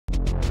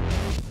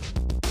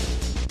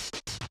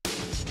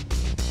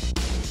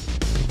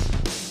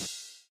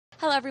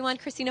Hello, everyone.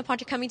 Christina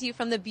Ponte coming to you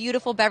from the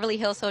beautiful Beverly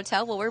Hills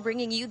Hotel, where we're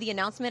bringing you the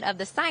announcement of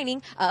the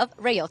signing of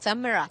Ryota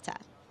Murata.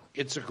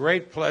 It's a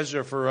great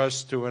pleasure for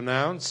us to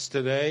announce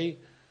today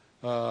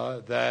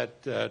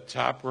that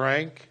Top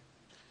Rank,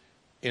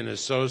 in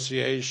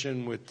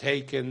association with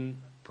Taken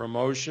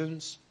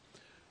Promotions,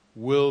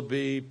 will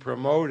be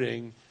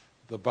promoting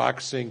the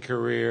boxing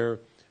career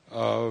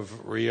of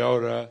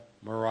Ryota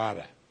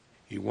Murata.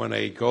 He won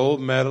a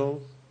gold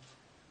medal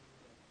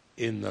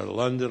in the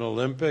London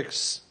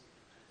Olympics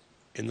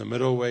in the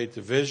middleweight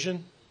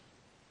division,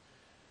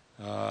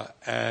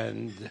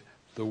 and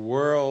the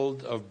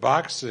world of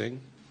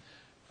boxing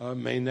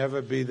may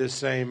never be the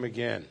same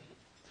again.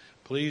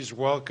 Please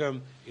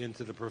welcome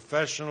into the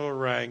professional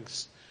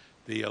ranks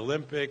the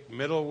Olympic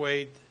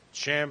middleweight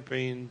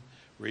champion,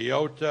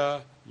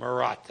 Ryota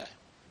Murata.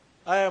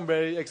 I am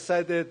very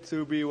excited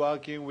to be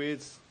working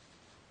with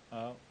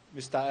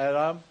Mr.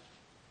 Adam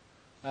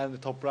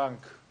and Top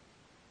Rank.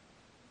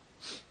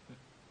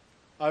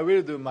 I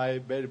will do my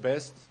very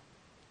best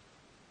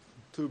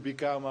to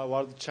become a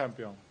world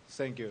champion.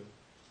 Thank you.